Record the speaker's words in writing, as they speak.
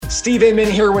Steve Inman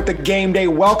here with the Game Day.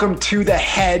 Welcome to The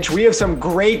Hedge. We have some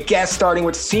great guests, starting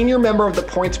with senior member of the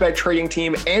PointsBet trading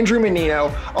team, Andrew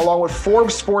Menino, along with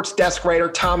Forbes sports desk writer,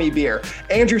 Tommy Beer.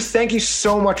 Andrew, thank you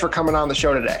so much for coming on the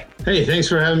show today. Hey, thanks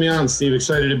for having me on, Steve.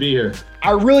 Excited to be here.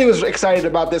 I really was excited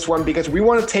about this one because we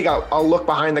want to take a look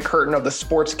behind the curtain of the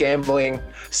sports gambling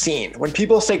scene. When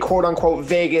people say quote unquote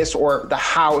Vegas or the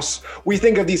house, we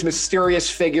think of these mysterious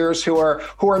figures who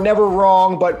are never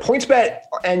wrong, but PointsBet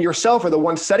and yourself are the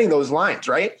ones setting those lines,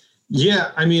 right? Yeah,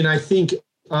 I mean, I think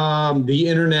the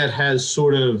internet has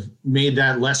sort of made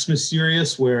that less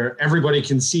mysterious, where everybody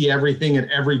can see everything at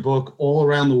every book all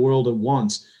around the world at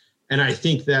once. And I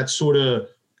think that sort of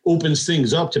opens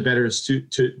things up to bettors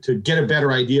to get a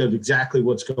better idea of exactly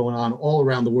what's going on all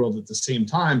around the world at the same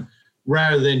time,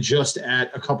 rather than just at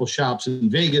a couple shops in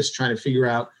Vegas trying to figure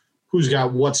out who's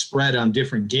got what spread on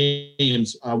different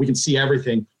games. We can see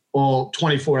everything all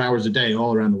 24 hours a day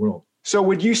all around the world. So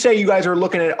would you say you guys are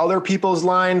looking at other people's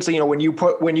lines? You know, when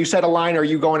you set a line, are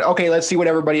you going, okay, let's see what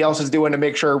everybody else is doing to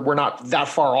make sure we're not that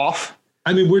far off?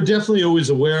 I mean, we're definitely always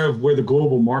aware of where the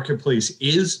global marketplace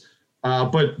is.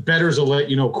 But bettors will let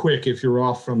you know quick if you're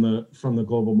off from the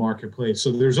global marketplace.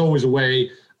 So there's always a way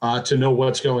to know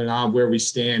what's going on, where we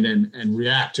stand, and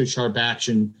react to sharp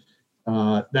action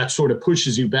that sort of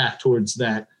pushes you back towards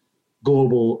that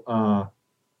global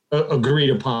agreed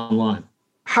upon line.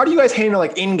 How do you guys handle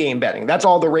like in-game betting? That's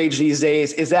all the rage these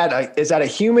days. Is that a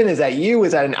human? Is that you?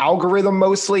 Is that an algorithm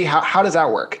mostly? How does that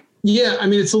work? Yeah, I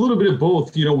mean, it's a little bit of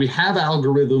both. You know, we have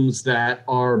algorithms that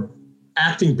are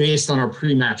acting based on our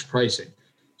pre-match pricing.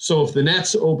 So if the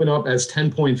Nets open up as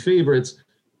 10-point favorites,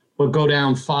 but go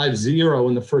down 5-0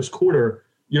 in the first quarter,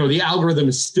 you know, the algorithm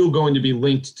is still going to be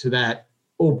linked to that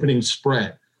opening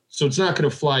spread. So it's not going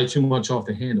to fly too much off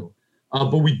the handle.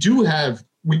 But we do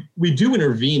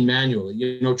intervene manually.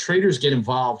 You know, traders get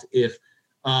involved if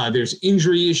there's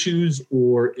injury issues,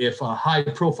 or if a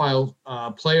high-profile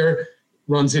player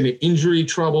runs into injury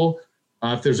trouble.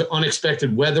 If there's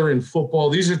unexpected weather in football,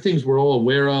 these are things we're all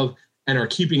aware of and are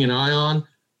keeping an eye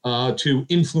on to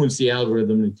influence the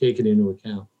algorithm and take it into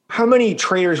account. How many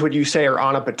traders would you say are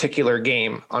on a particular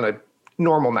game on a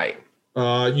normal night?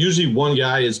 Usually one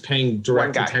guy is paying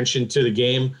direct attention to the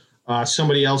game.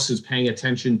 Somebody else is paying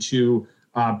attention to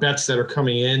bets that are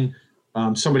coming in.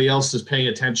 Somebody else is paying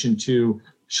attention to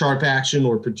sharp action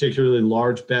or particularly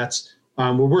large bets.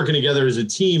 We're working together as a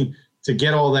team to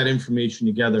get all that information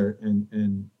together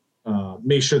and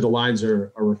make sure the lines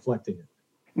are reflecting it.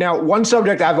 Now, one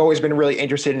subject I've always been really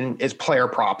interested in is player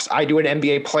props. I do an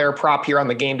NBA player prop here on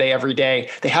the Game Day every day.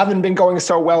 They haven't been going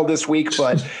so well this week,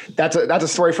 but that's a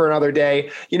story for another day.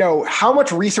 You know, how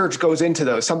much research goes into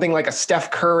those? Something like a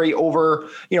Steph Curry over,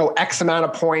 you know, X amount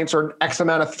of points or X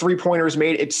amount of three-pointers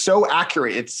made. It's so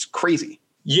accurate. It's crazy.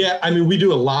 Yeah, I mean, we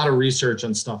do a lot of research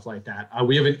on stuff like that.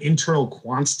 We have an internal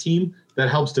quants team that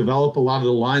helps develop a lot of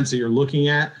the lines that you're looking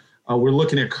at. We're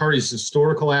looking at Curry's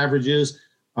historical averages.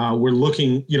 We're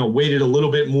looking, you know, weighted a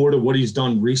little bit more to what he's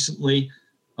done recently.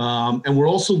 And we're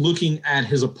also looking at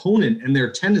his opponent and their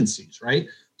tendencies, right?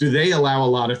 Do they allow a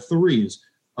lot of threes?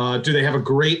 Do they have a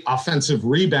great offensive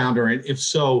rebounder? And if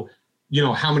so, you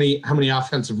know, how many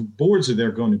offensive boards are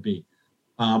there going to be?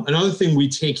 Another thing we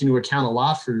take into account a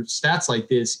lot for stats like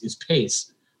this is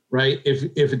pace, right?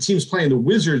 If a team's playing the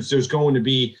Wizards, there's going to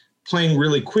be playing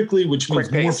really quickly, which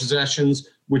means more possessions,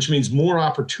 which means more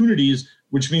opportunities,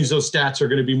 which means those stats are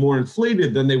going to be more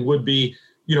inflated than they would be,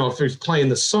 you know, if they're playing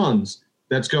the Suns.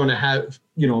 That's going to have,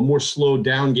 you know, a more slowed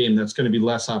down game. That's going to be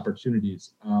less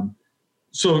opportunities.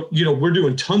 So, you know, we're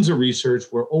doing tons of research.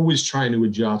 We're always trying to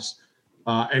adjust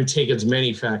and take as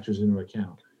many factors into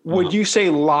account. Would you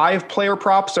say live player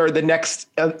props are the next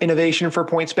innovation for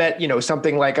PointsBet? You know,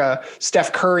 something like a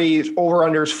Steph Curry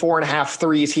over-unders 4.5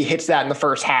 threes. He hits that in the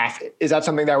first half. Is that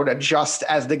something that would adjust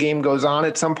as the game goes on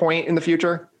at some point in the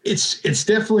future? It's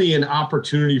definitely an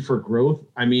opportunity for growth.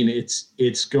 I mean,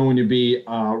 it's going to be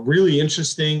really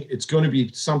interesting. It's going to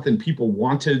be something people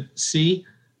want to see,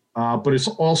 but it's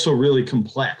also really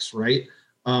complex, right?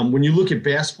 When you look at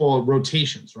basketball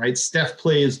rotations, right? Steph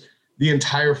plays the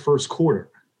entire first quarter.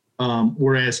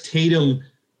 Whereas Tatum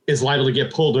is liable to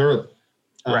get pulled early.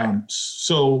 Right.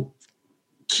 So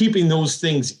keeping those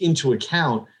things into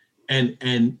account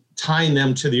and tying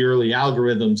them to the early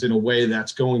algorithms in a way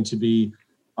that's going to be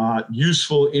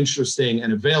useful, interesting,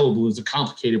 and available is a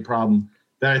complicated problem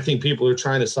that I think people are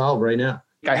trying to solve right now.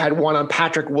 I had one on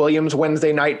Patrick Williams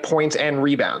Wednesday night, points and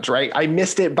rebounds, right? I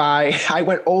missed it I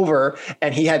went over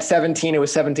and he had 17. It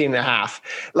was 17 and a half.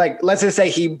 Like, let's just say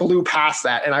he blew past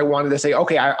that. And I wanted to say,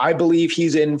 okay, I believe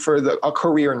he's in for a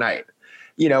career night.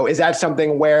 You know, is that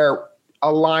something where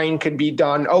a line could be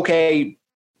done, okay,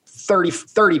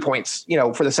 30 points,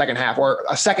 for the second half, or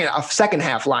a second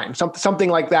half line, something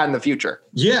like that in the future?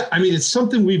 Yeah, I mean, it's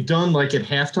something we've done like at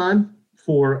halftime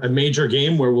for a major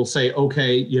game where we'll say,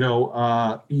 okay,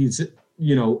 Mahomes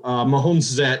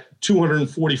is at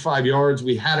 245 yards.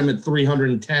 We had him at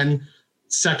 310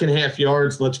 second half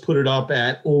yards. Let's put it up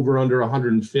at over under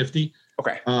 150.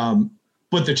 Okay.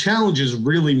 But the challenge is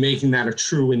really making that a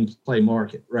true in-play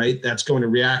market, right? That's going to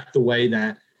react the way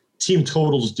that team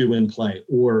totals do in play,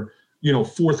 or,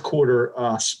 fourth quarter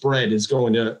spread is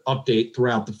going to update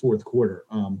throughout the fourth quarter.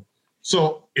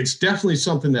 So it's definitely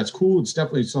something that's cool. It's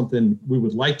definitely something we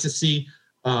would like to see.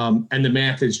 And the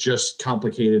math is just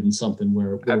complicated and something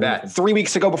where I bet 3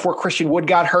 weeks ago before Christian Wood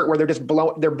got hurt, where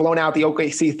they're blown out the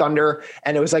OKC Thunder,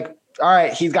 and it was like, all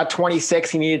right, he's got 26.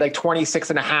 He needed like 26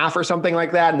 and a half or something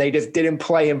like that. And they just didn't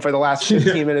play him for the last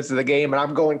 15 minutes of the game. And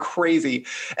I'm going crazy.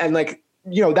 And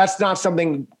that's not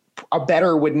something a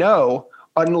bettor would know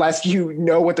unless you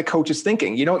know what the coach is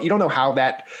thinking. You don't know how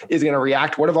that is going to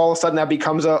react. What if all of a sudden that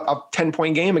becomes a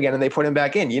 10-point game again and they put him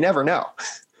back in? You never know.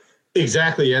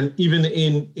 Exactly. And even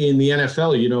in the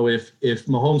NFL, if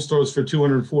Mahomes throws for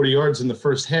 240 yards in the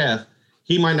first half,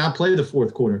 he might not play the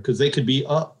fourth quarter because they could be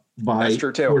up by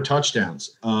 4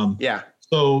 touchdowns. Yeah.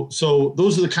 So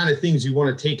those are the kind of things you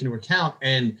want to take into account,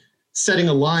 and setting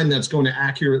a line that's going to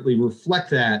accurately reflect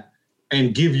that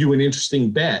and give you an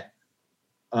interesting bet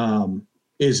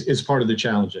is part of the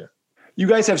challenge there. You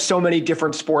guys have so many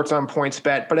different sports on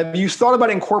PointsBet, but have you thought about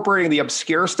incorporating the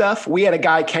obscure stuff? We had a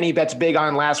guy, Kenny Bets Big,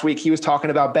 on last week. He was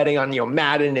talking about betting on,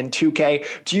 Madden and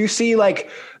 2K. Do you see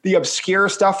the obscure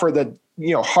stuff for the,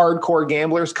 hardcore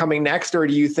gamblers coming next, or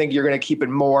do you think you're going to keep it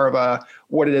more of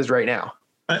what it is right now?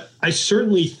 I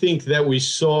certainly think that we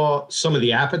saw some of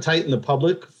the appetite in the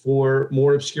public for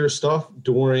more obscure stuff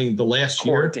during the last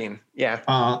quarantine. Year.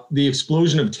 Yeah. The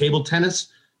explosion of table tennis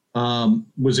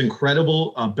was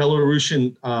incredible.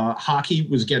 Belarusian hockey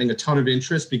was getting a ton of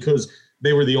interest because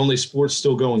they were the only sports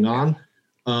still going on.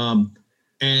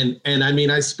 And I mean,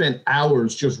 I spent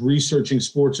hours just researching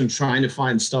sports and trying to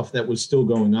find stuff that was still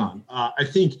going on. I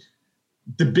think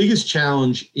the biggest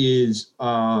challenge is,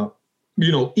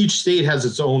 each state has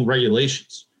its own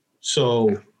regulations.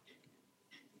 So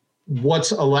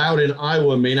what's allowed in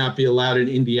Iowa may not be allowed in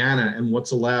Indiana, and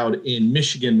what's allowed in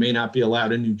Michigan may not be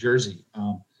allowed in New Jersey.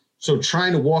 So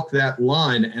trying to walk that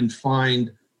line and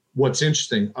find what's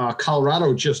interesting.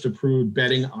 Colorado just approved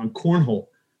betting on cornhole,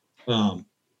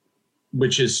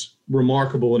 which is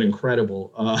remarkable and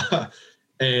incredible,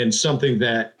 and something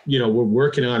that we're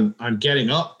working on getting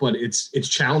up. But it's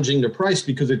challenging to price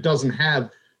because it doesn't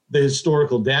have the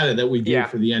historical data that we do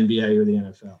for the NBA or the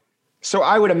NFL. So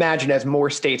I would imagine as more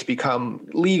states become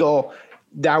legal,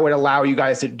 that would allow you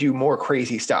guys to do more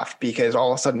crazy stuff because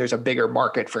all of a sudden there's a bigger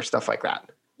market for stuff like that.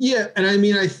 Yeah, and I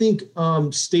mean, I think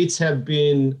states have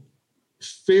been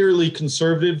fairly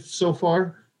conservative so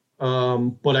far,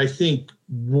 but I think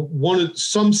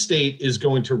some state is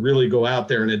going to really go out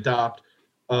there and adopt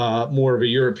more of a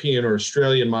European or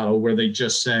Australian model where they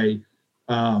just say,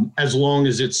 as long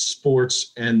as it's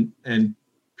sports and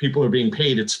people are being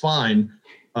paid, it's fine.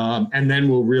 And then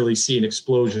we'll really see an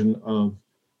explosion of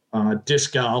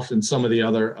disc golf and some of the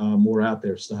other more out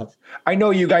there stuff. I know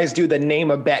you guys do the name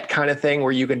a bet kind of thing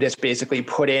where you can just basically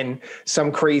put in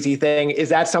some crazy thing. Is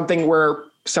that something where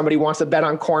somebody wants to bet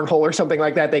on cornhole or something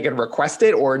like that, they can request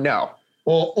it, or no?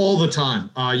 All the time.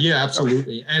 Yeah,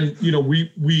 absolutely. Okay. And,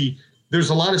 we there's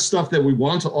a lot of stuff that we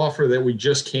want to offer that we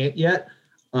just can't yet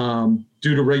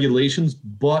due to regulations.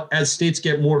 But as states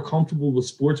get more comfortable with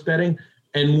sports betting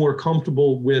and more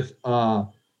comfortable with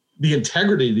the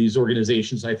integrity of these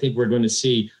organizations, I think we're going to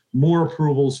see more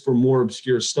approvals for more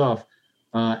obscure stuff,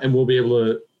 and we'll be able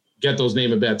to get those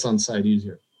name of bets on site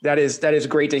easier. That is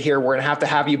great to hear. We're going to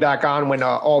have you back on when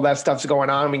all that stuff's going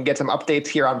on. We can get some updates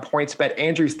here on PointsBet.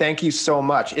 Andrew, thank you so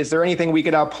much. Is there anything we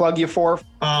could plug you for?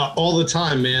 All the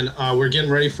time, man. We're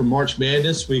getting ready for March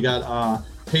Madness. We got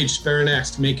Paige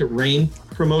Sparanak's Make It Rain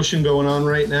promotion going on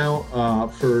right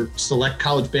now for select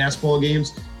college basketball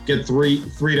games. Get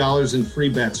 $3 in free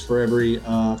bets for every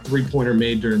three-pointer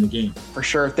made during the game. For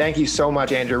sure. Thank you so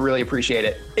much, Andrew. Really appreciate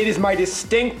it. It is my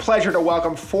distinct pleasure to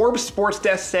welcome Forbes Sports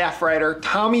Desk staff writer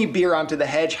Tommy Beer onto the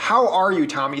Hedge. How are you,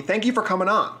 Tommy? Thank you for coming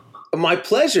on. My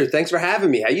pleasure. Thanks for having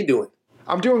me. How you doing?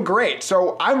 I'm doing great.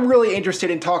 So I'm really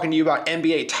interested in talking to you about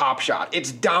NBA Top Shot.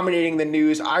 It's dominating the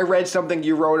news. I read something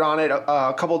you wrote on it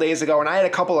a couple days ago, and I had a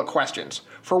couple of questions.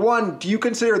 For one, do you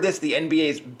consider this the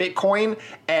NBA's Bitcoin?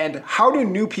 And how do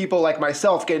new people like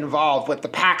myself get involved with the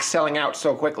packs selling out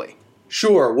so quickly?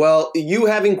 Sure. Well, you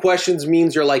having questions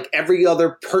means you're like every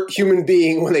other human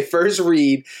being when they first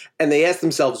read and they ask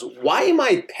themselves, why am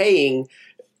I paying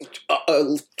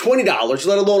 $20,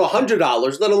 let alone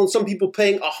 $100, let alone some people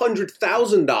paying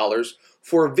 $100,000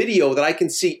 for a video that I can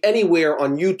see anywhere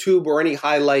on YouTube or any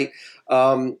highlight?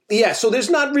 So there's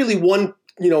not really one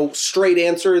straight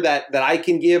answer that I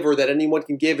can give or that anyone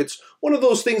can give. It's one of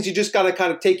those things you just got to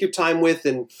kind of take your time with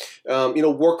and,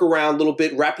 work around a little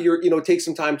bit, take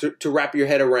some time to wrap your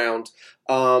head around.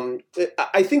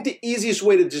 I think the easiest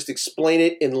way to just explain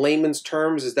it in layman's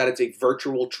terms is that it's a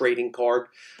virtual trading card.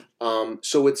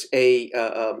 So it's a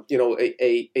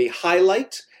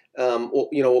highlight.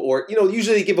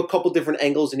 Usually they give a couple different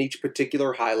angles in each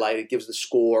particular highlight. It gives the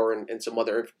score and some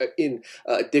other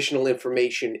additional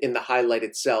information in the highlight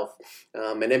itself.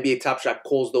 And NBA Top Shot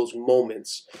calls those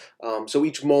moments. So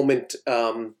each moment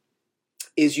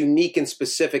is unique and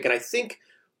specific. And I think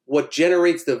what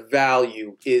generates the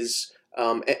value is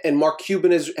and Mark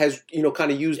Cuban has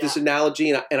kind of used this analogy,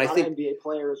 and I think NBA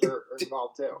players are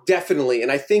involved too. Definitely,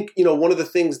 and I think one of the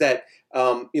things that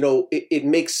it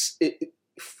makes it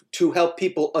to help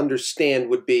people understand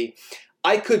would be,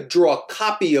 I could draw a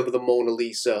copy of the Mona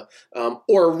Lisa,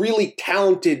 or a really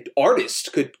talented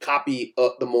artist could copy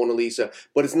the Mona Lisa,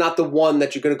 but it's not the one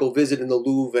that you're going to go visit in the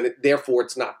Louvre, and therefore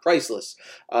it's not priceless.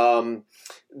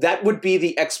 That would be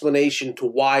the explanation to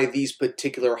why these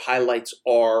particular highlights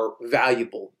are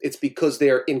valuable. It's because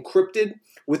they're encrypted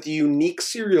with a unique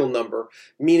serial number,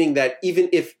 meaning that even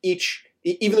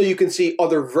though you can see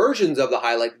other versions of the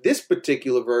highlight, this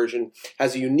particular version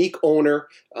has a unique owner,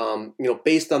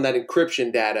 based on that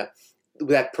encryption data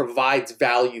that provides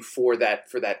value for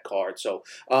that card. So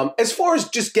as far as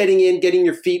just getting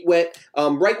your feet wet,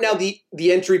 right now the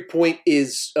entry point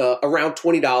is around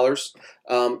 $20.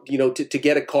 To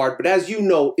get a card. But as you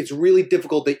know, it's really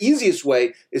difficult. The easiest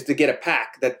way is to get a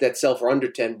pack that sell for under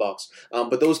 $10.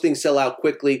 But those things sell out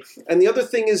quickly. And the other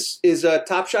thing is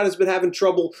Top Shot has been having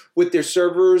trouble with their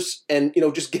servers and,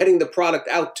 just getting the product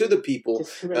out to the people.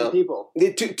 Just too many people.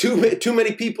 Too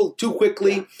many people too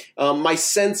quickly. Yeah. My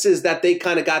sense is that they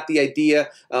kind of got the idea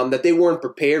that they weren't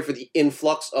prepared for the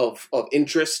influx of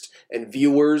interest and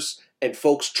viewers and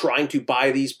folks trying to buy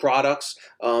these products.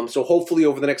 So hopefully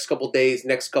over the next couple of days,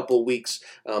 next couple of weeks,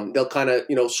 they'll kind of,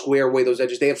 square away those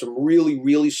edges. They have some really,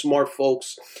 really smart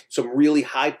folks, some really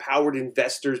high-powered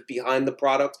investors behind the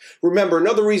product. Remember,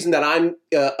 another reason that I'm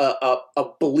a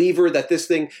believer that this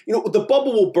thing, the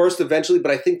bubble will burst eventually,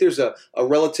 but I think there's a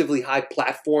relatively high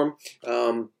platform,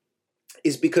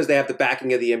 is because they have the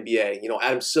backing of the NBA.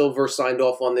 Adam Silver signed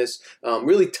off on this.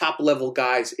 Really top-level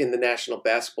guys in the National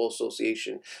Basketball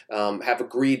Association have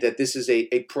agreed that this is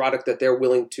a product that they're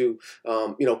willing to,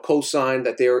 co-sign,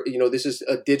 that they're, this is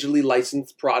a digitally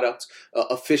licensed product,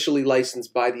 officially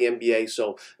licensed by the NBA.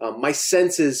 So my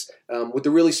sense is with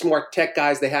the really smart tech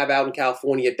guys they have out in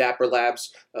California, Dapper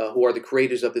Labs, who are the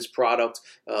creators of this product,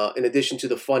 in addition to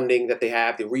the funding that they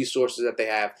have, the resources that they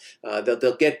have,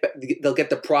 they'll get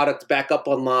the product back up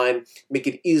online, make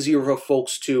it easier for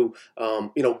folks to,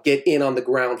 get in on the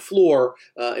ground floor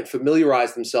and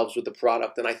familiarize themselves with the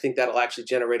product. And I think that'll actually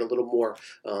generate a little more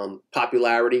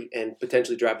popularity and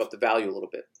potentially drive up the value a little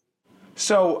bit.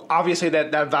 So obviously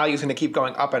that value is going to keep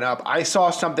going up and up. I saw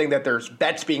something that there's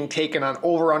bets being taken on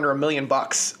over under $1 million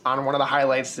on one of the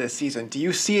highlights this season. Do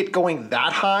you see it going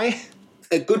that high?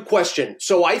 A good question.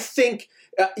 So I think,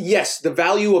 yes, the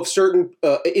value of certain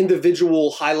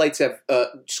individual highlights have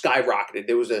skyrocketed.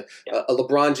 There was a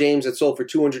LeBron James that sold for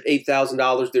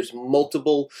 $208,000. There's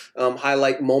multiple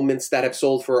highlight moments that have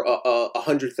sold for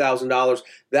 $100,000.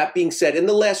 That being said, in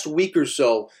the last week or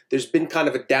so, there's been kind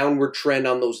of a downward trend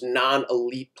on those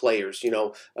non-elite players.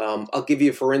 I'll give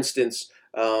you, for instance,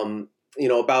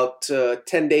 about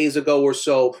 10 days ago or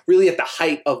so, really at the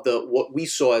height of what we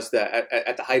saw as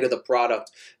at the height of the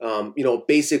product,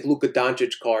 basic Luka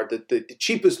Doncic card, the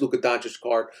cheapest Luka Doncic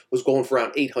card was going for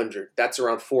around $800. That's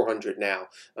around $400 now.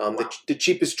 Wow. The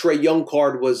cheapest Trae Young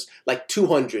card was like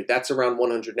 $200. That's around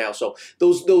 $100 now. So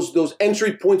those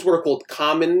entry points, what are called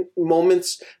common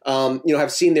moments,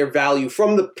 have seen their value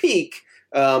from the peak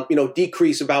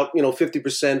decrease about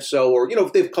 50%. So, or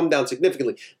if they've come down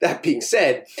significantly. That being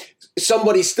said,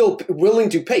 somebody's still willing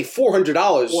to pay $400,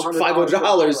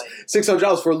 $500,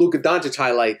 $600 for a Luka Doncic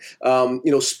highlight.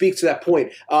 Speaks to that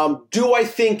point. Do I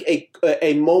think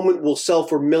a moment will sell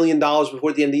for $1 million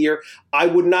before the end of the year? I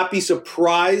would not be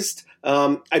surprised.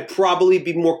 I'd probably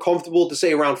be more comfortable to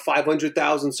say around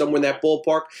 500,000, somewhere in that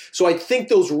ballpark. So I think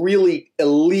those really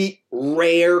elite,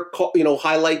 rare,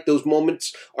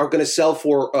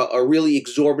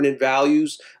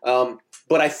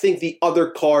 but I think the other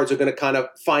cards are going to kind of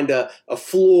find a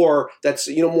floor that's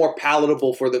more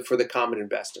palatable for the common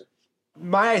investor.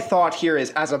 My thought here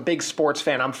is, as a big sports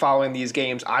fan, I'm following these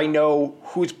games. I know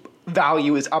whose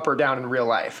value is up or down in real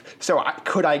life. So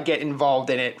could I get involved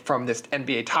in it from this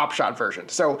NBA Top Shot version?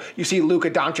 So you see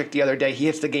Luka Doncic the other day, he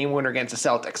hits the game winner against the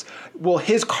Celtics. Will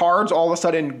his cards all of a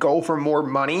sudden go for more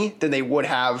money than they would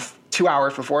have 2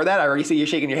 hours before that? I already see you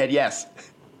shaking your head yes.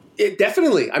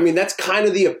 Definitely. I mean, that's kind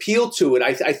of the appeal to it.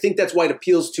 I think that's why it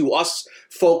appeals to us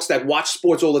folks that watch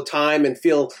sports all the time and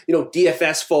feel,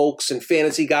 DFS folks and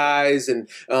fantasy guys. And,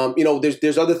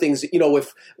 there's other things,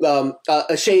 if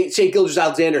Shai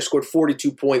Gilgeous-Alexander scored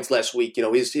 42 points last week,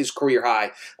 his career high.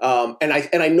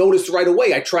 And I noticed right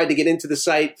away, I tried to get into the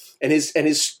site and his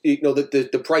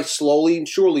the price slowly and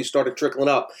surely started trickling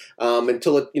up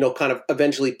until it, kind of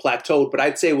eventually plateaued. But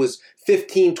I'd say it was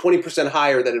 15-20%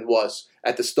 higher than it was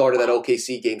at the start of that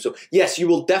OKC game. So yes, you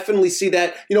will definitely see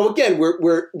that. Again,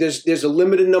 there's a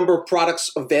limited number of products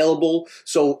available.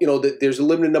 So, there's a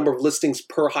limited number of listings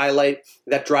per highlight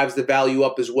that drives the value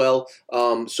up as well.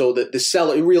 So the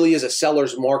seller, it really is a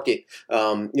seller's market,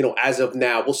 as of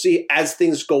now. We'll see as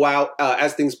things go out,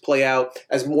 as things play out,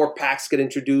 as more packs get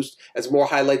introduced, as more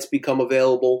highlights become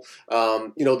available,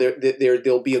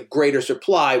 there'll be a greater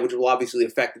supply, which will obviously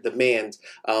affect the demand.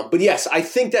 But yes, I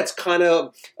think that's kind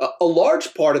of a large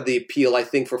part of the appeal, I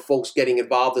think, for folks getting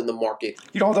involved in the market.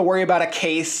 You don't have to worry about a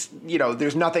case.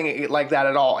 There's nothing like that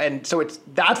at all. And so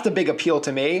that's the big appeal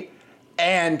to me,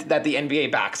 and that the NBA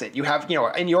backs it. You have,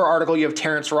 in your article, you have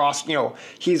Terrence Ross,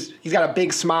 he's got a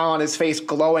big smile on his face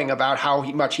glowing about how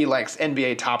much he likes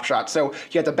NBA Top Shot. So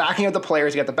you have the backing of the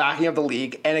players, you got the backing of the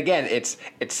league. And again, it's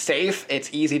safe, it's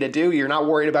easy to do. You're not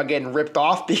worried about getting ripped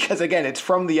off because, again, it's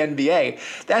from the NBA.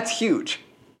 That's huge.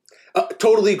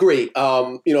 Totally agree.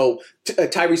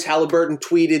 Tyrese Halliburton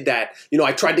tweeted that,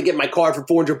 I tried to get my card for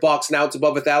 $400. Now it's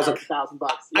above $1,000. $1,000.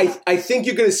 Yeah. I think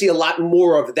you're going to see a lot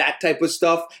more of that type of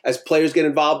stuff as players get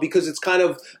involved, because it's kind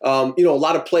of, a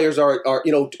lot of players are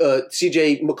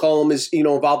CJ McCollum is,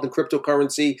 involved in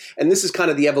cryptocurrency. And this is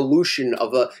kind of the evolution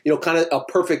of kind of a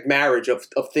perfect marriage of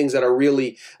things that are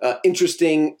really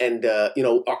interesting and,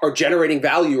 are generating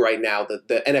value right now.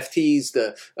 The NFTs,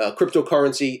 the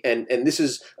cryptocurrency, and this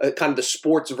is kind of the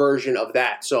sports version of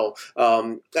that. So,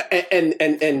 in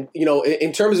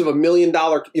terms of $1 million,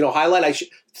 highlight,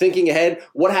 thinking ahead,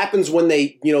 what happens when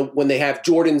they have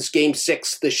Jordan's Game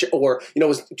 6,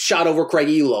 was shot over Craig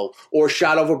Elo, or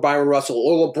shot over Byron Russell,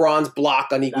 or LeBron's block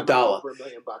on Iguodala?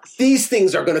 These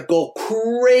things are going to go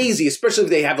crazy, especially if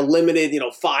they have a limited,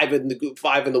 5 in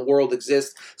the world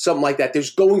exist, something like that.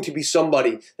 There's going to be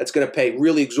somebody that's going to pay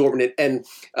really exorbitant. And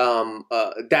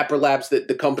Dapper Labs,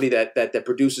 the company that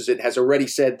produces it, has already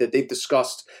said that they've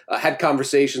discussed, had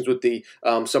conversations with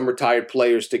some retired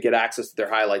players to get access to their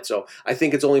highlights. So I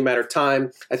think it's only a matter of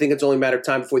time. I think it's only a matter of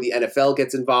time before the NFL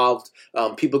gets involved.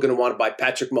 People are going to want to buy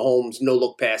Patrick Mahomes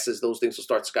no-look passes. Those things will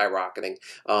start skyrocketing.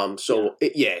 I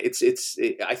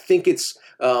think it's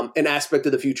an aspect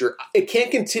of the future. It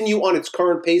can't continue on its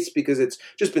current pace because it's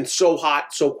just been so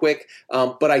hot, so quick.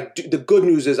 But the good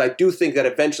news is I do think that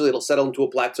eventually it'll settle into a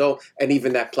plateau, and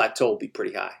even that plateau will be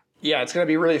pretty high. Yeah, it's going to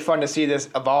be really fun to see this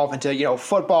evolve into,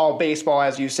 football, baseball,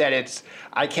 as you said.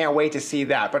 I can't wait to see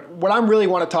that. But what I really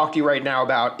want to talk to you right now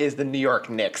about is the New York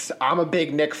Knicks. I'm a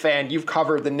big Knicks fan. You've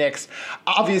covered the Knicks.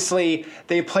 Obviously,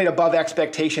 they've played above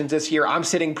expectations this year. I'm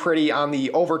sitting pretty on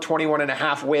the over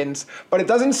 21.5 wins. But it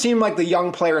doesn't seem like the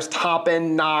young players,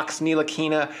 Toppin, Knox,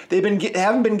 Ntilikina,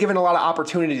 haven't been given a lot of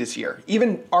opportunity this year.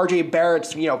 Even RJ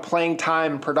Barrett's, playing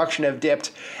time and production have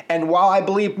dipped. And while I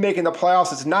believe making the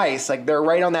playoffs is nice, they're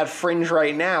right on that fringe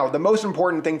right now, the most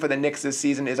important thing for the Knicks this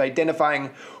season is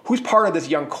identifying who's part of this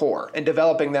young core and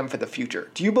developing them for the future.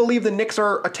 Do you believe the Knicks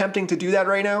are attempting to do that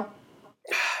right now?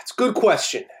 It's a good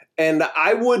question. And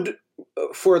I would,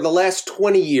 for the last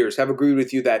 20 years, have agreed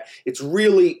with you that it's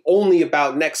really only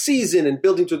about next season and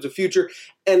building towards the future.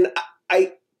 And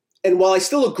while I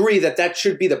still agree that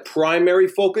should be the primary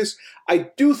focus,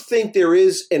 I do think there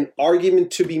is an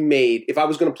argument to be made, if I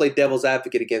was going to play devil's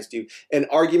advocate against you, an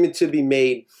argument to be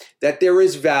made that there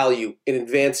is value in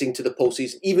advancing to the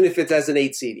postseason, even if it's as an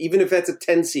 8 seed, even if that's a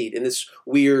 10 seed in this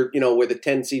weird, where the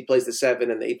 10 seed plays the 7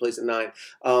 and the 8 plays the 9.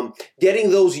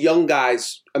 Getting those young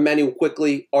guys, Emmanuel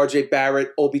Quickley, RJ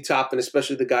Barrett, Obi Toppin,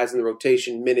 especially the guys in the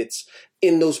rotation, minutes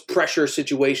in those pressure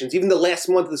situations, even the last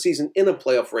month of the season in a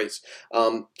playoff race,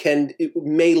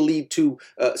 may lead to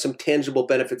some tangible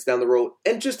benefits down the road.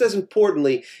 And just as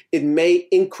importantly, it may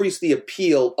increase the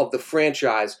appeal of the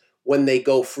franchise when they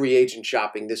go free agent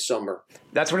shopping this summer.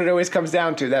 That's what it always comes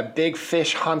down to, that big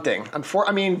fish hunting. For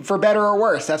better or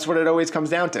worse, that's what it always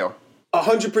comes down to.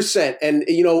 100%. And,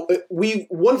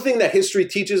 one thing that history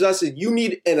teaches us is you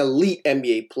need an elite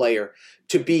NBA player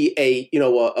to be a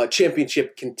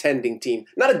championship contending team.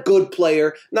 Not a good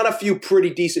player, not a few pretty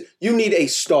decent. You need a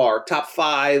star, top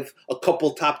 5, a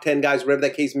couple top 10 guys, whatever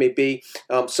that case may be.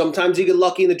 Sometimes you get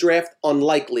lucky in the draft,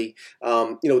 unlikely.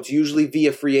 It's usually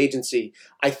via free agency.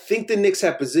 I think the Knicks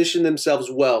have positioned themselves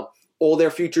well. All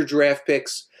their future draft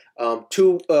picks,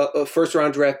 2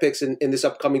 first-round draft picks in this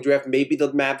upcoming draft. Maybe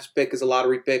the Mavs pick is a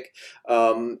lottery pick.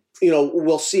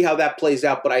 We'll see how that plays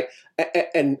out. But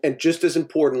and just as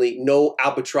importantly, no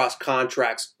albatross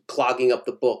contracts clogging up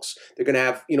the books. They're going to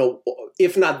have,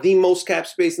 if not the most cap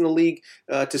space in the league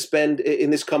to spend in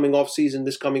this coming offseason,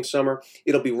 this coming summer.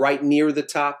 It'll be right near the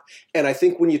top. And I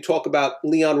think when you talk about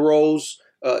Leon Rose,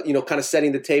 kind of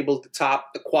setting the table at the top,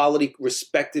 a quality,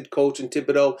 respected coach in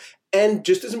Thibodeau, and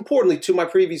just as importantly, to my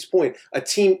previous point, a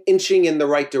team inching in the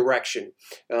right direction.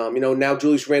 Now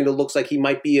Julius Randle looks like he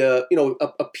might be a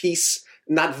piece,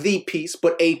 not the piece,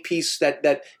 but a piece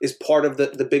that is part of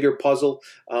the bigger puzzle.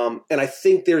 And I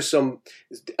think there's some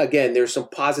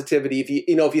positivity.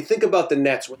 If you think about the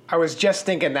Nets. I was just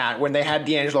thinking that when they had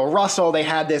D'Angelo Russell, they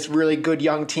had this really good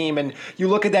young team. And you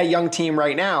look at that young team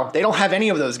right now, they don't have any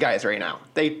of those guys right now.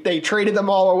 They traded them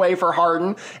all away for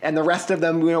Harden, and the rest of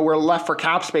them, were left for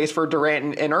cap space for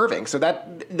Durant and Irving. So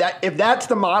that if that's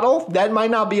the model, that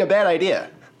might not be a bad idea.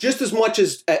 Just as much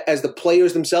as the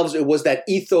players themselves, it was that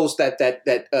ethos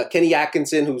that Kenny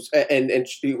Atkinson, who's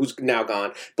now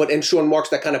gone, and Sean Marks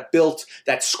that kind of built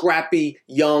that scrappy,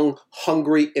 young,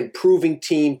 hungry, improving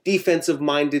team,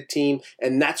 defensive-minded team,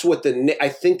 and that's what I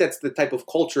think that's the type of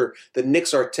culture the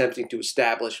Knicks are attempting to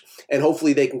establish, and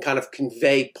hopefully they can kind of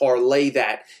parlay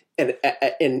that.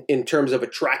 And in terms of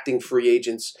attracting free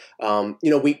agents,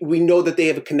 we know that they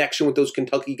have a connection with those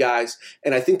Kentucky guys,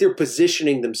 and I think they're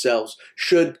positioning themselves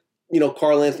should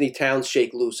Karl Anthony Towns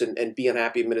shake loose and be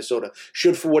unhappy in Minnesota.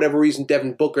 Should, for whatever reason,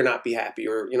 Devin Booker not be happy,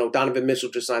 or Donovan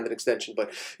Mitchell just signed an extension.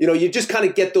 But you just kind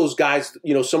of get those guys,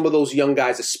 some of those young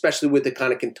guys, especially with the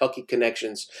kind of Kentucky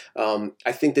connections.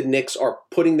 I think the Knicks are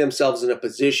putting themselves in a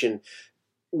position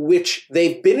which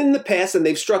they've been in the past and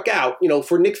they've struck out,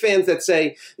 for Knicks fans that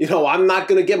say, I'm not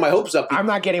going to get my hopes up. I'm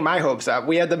not getting my hopes up.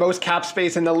 We had the most cap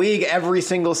space in the league every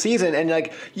single season. And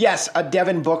yes, a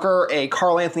Devin Booker, a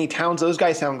Karl Anthony Towns, those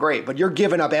guys sound great, but you're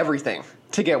giving up everything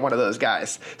to get one of those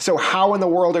guys. So how in the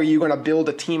world are you going to build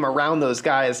a team around those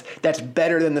guys that's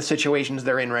better than the situations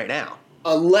they're in right now?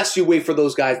 Unless you wait for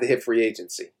those guys to hit free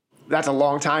agency. That's a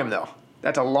long time, though.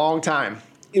 That's a long time.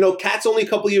 Cat's only a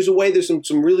couple years away. There's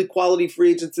some really quality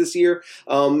free agents this year,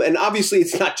 and obviously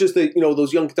it's not just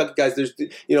those young Kentucky guys. There's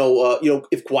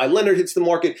if Kawhi Leonard hits the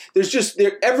market,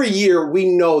 every year we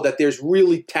know that there's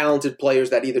really talented players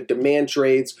that either demand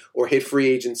trades or hit free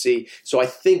agency. So I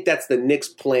think that's the Knicks'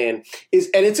 plan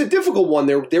and it's a difficult one.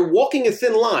 They're walking a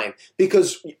thin line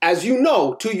because, as you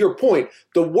know, to your point,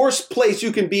 the worst place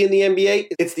you can be in the NBA,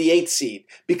 it's the 8th seed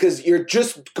because you're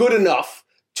just good enough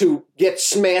to get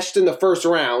smashed in the first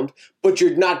round, but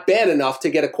you're not bad enough to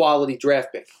get a quality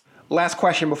draft pick. Last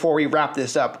question before we wrap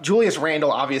this up. Julius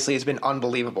Randle obviously has been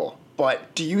unbelievable,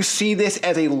 but do you see this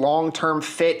as a long-term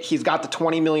fit? He's got the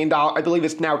 $20 million, I believe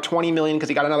it's now $20 million because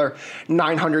he got another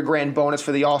 $900,000 bonus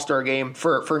for the All-Star game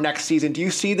for next season. Do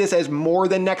you see this as more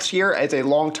than next year, as a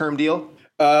long-term deal?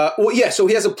 So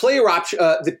he has a player option.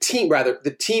 The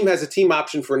team has a team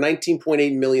option for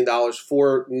 $19.8 million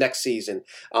for next season.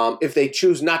 If they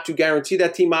choose not to guarantee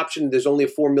that team option, there's only a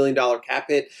 $4 million cap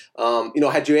hit.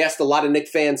 Had you asked a lot of Knicks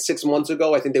fans 6 months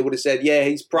ago, I think they would have said, yeah,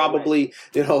 he's probably,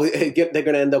 they're going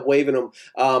to end up waiving him.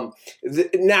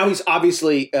 Now he's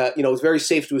obviously, it's very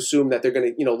safe to assume that they're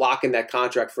going to, lock in that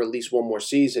contract for at least one more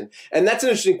season. And that's an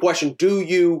interesting question. Do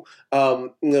you,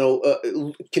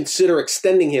 consider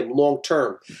extending him long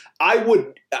term? I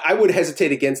would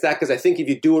hesitate against that because I think if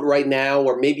you do it right now,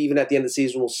 or maybe even at the end of the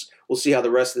season, we'll see how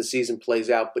the rest of the season plays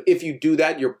out. But if you do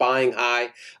that, you're buying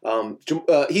high.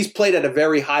 He's played at a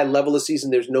very high level this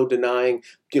season. There's no denying.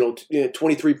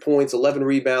 23 points, 11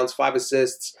 rebounds, 5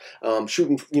 assists,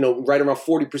 shooting right around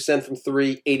 40% from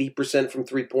 3, 80% from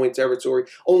 3-point territory.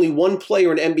 Only one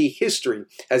player in NBA history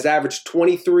has averaged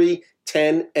 23,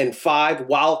 10, and 5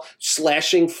 while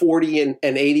slashing 40 and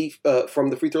 80 from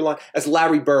the free throw line. That's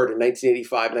Larry Bird in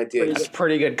 1985, 1986. That's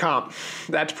pretty good comp.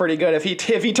 That's pretty good. If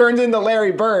he turns into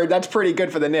Larry Bird, that's pretty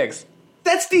good for the Knicks.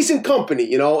 That's decent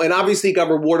company, and obviously he got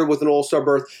rewarded with an All-Star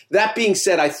berth. That being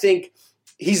said, I think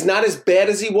he's not as bad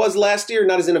as he was last year,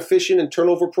 not as inefficient and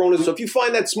turnover prone. So if you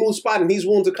find that smooth spot and he's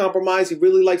willing to compromise, he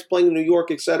really likes playing in New York,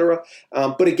 etc.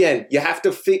 But again, you have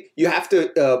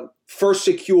to first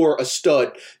secure a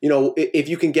stud. If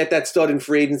you can get that stud in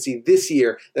free agency this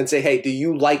year, then say, hey, do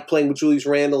you like playing with Julius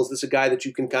Randle? Is this a guy that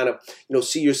you can kind of,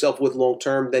 see yourself with long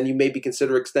term? Then you maybe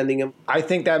consider extending him. I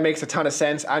think that makes a ton of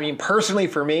sense. I mean, personally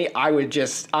for me,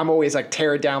 I'm always like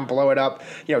tear it down, blow it up,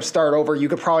 start over. You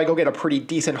could probably go get a pretty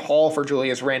decent haul for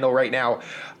Julius Randle right now.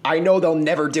 I know they'll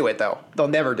never do it though. They'll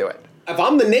never do it. If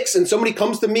I'm the Knicks and somebody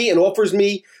comes to me and offers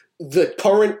me the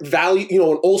current value,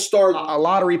 an all-star, a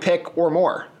lottery pick or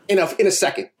more in a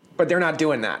second. But they're not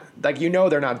doing that.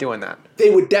 They're not doing that. They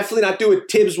would definitely not do it.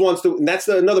 Tibbs wants to, and that's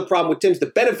another problem with Tibbs. The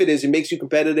benefit is it makes you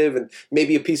competitive and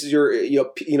maybe increases your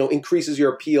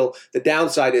appeal. The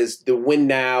downside is the win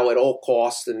now at all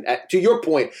costs. And to your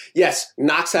point, yes,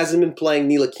 Knox hasn't been playing.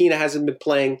 Ntilikina hasn't been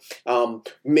playing.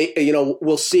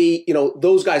 We'll see.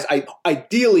 Those guys.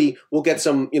 Ideally will get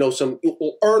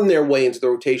will earn their way into the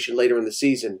rotation later in the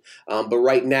season. But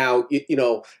right now,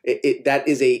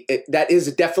 that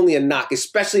is definitely a knock,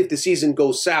 especially if the season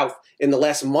goes south in the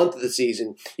last month of the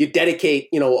season. You dedicate,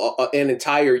 an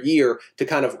entire year to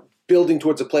kind of building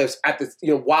towards the playoffs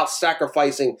while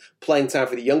sacrificing playing time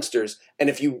for the youngsters. And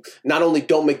if you not only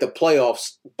don't make the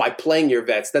playoffs by playing your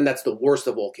vets, then that's the worst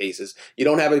of all cases. You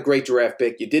don't have a great draft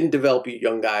pick. You didn't develop your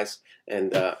young guys.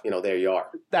 And, there you are.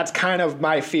 That's kind of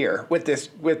my fear with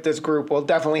this group. We'll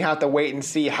definitely have to wait and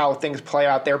see how things play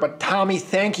out there. But Tommy,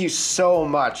 thank you so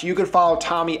much. You could follow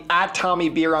Tommy at Tommy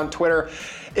Beer on Twitter.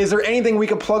 Is there anything we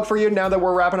can plug for you now that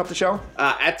we're wrapping up the show?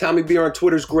 At Tommy Beer on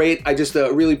Twitter is great. I just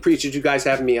really appreciate you guys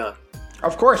having me on.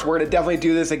 Of course, we're going to definitely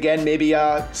do this again, maybe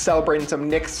celebrating some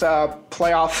Knicks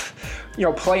playoff,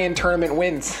 play-in tournament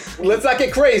wins. Let's not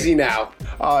get crazy now.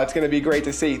 It's going to be great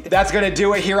to see. That's going to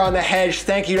do it here on The Hedge.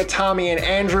 Thank you to Tommy and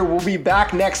Andrew. We'll be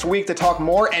back next week to talk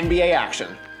more NBA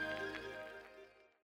action.